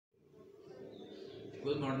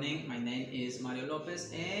Good morning, my name is Mario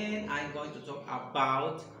López and I'm going to talk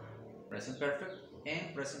about present perfect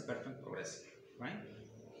and present perfect progressive, right?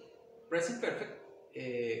 Present perfect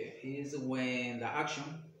is when the action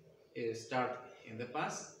starts in the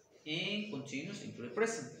past and continues into the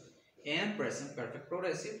present. And present perfect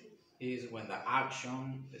progressive is when the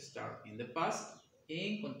action starts in the past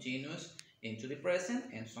and continues into the present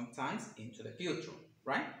and sometimes into the future,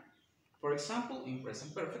 right? For example, in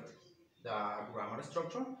present perfect, the grammar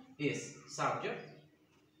structure is subject,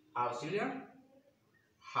 auxiliary,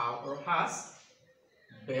 have or has,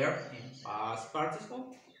 verb in past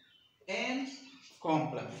participle, and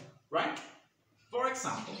complement, right? For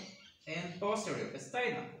example, in posterior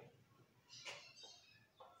statement,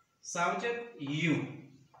 subject you,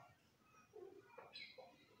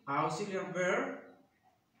 auxiliary verb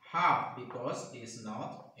have because it's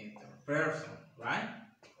not in third person, right?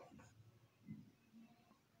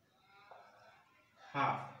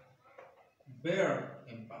 Have, verb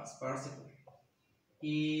in past participle,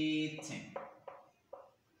 eating,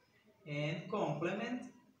 and complement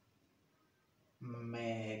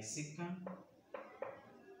Mexican,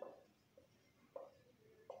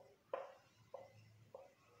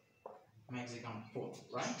 food,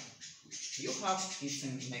 right? You have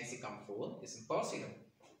eaten Mexican food, it's impossible.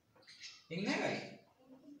 In negative,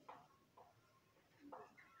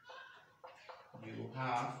 you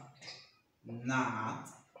have not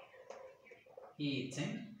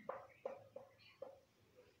eaten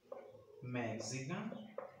Mexican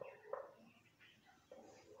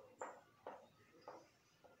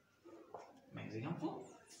food,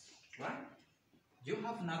 right? You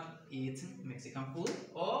have not eaten Mexican food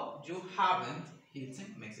or you haven't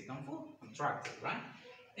eaten Mexican food, contracted, right?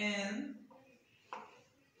 And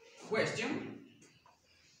question,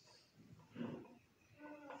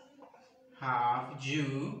 have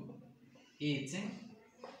you eaten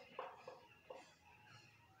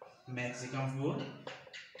Mexican food?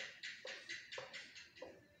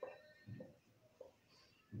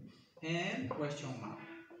 And question mark,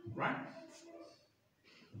 right?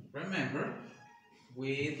 Remember,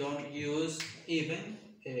 we don't use even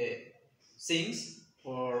since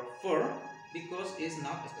or for because it's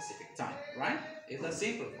not a specific time, right? It's a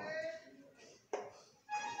simple form.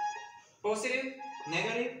 Positive,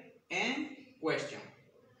 negative, and question,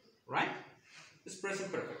 right? It's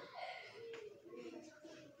present perfect.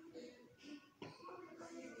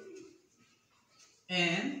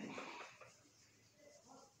 And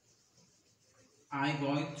I'm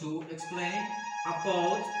going to explain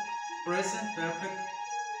about present perfect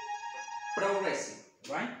progressive,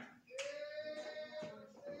 right?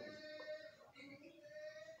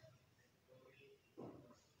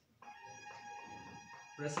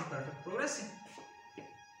 Present perfect progressive.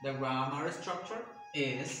 The grammar structure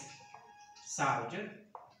is subject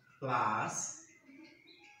plus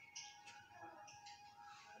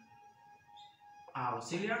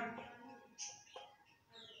auxiliary,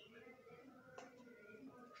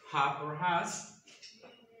 have or has,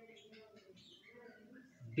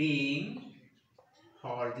 being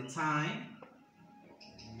all the time,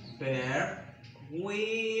 verb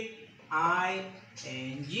with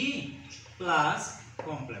ing plus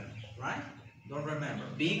complement, right? Don't remember,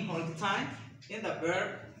 being all the time and the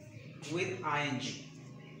verb with ing.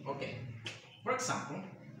 Okay, for example,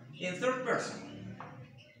 in third person,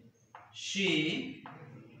 she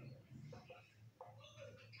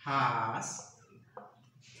has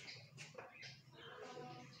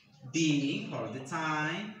being all the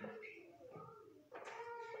time,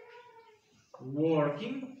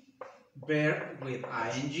 working, verb with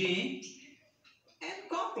ing, and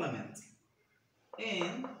complement.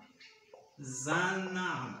 And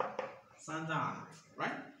Zanam,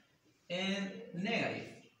 right? And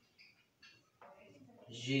negative,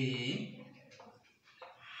 she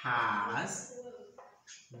has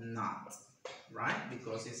not, right?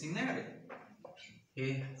 Because it's in negative.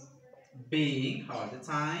 It's being all the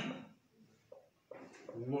time,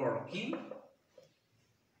 working,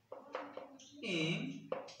 in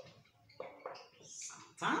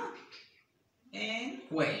sometime, and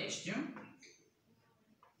question,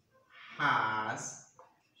 has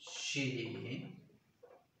she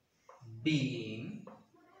been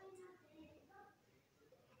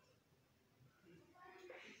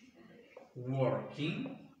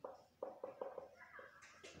working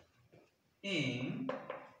in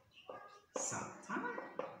some time,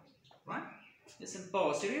 right? It's in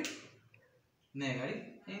positive, negative,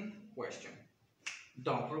 and question.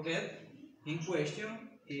 Don't forget, in question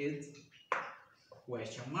is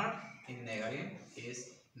question mark, in negative is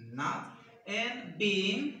not, and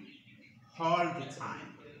being all the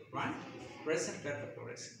time, right? present perfect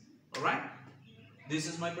progressive. All right. This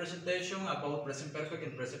is my presentation about present perfect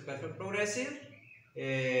and present perfect progressive.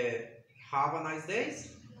 Have a nice day.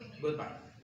 Goodbye.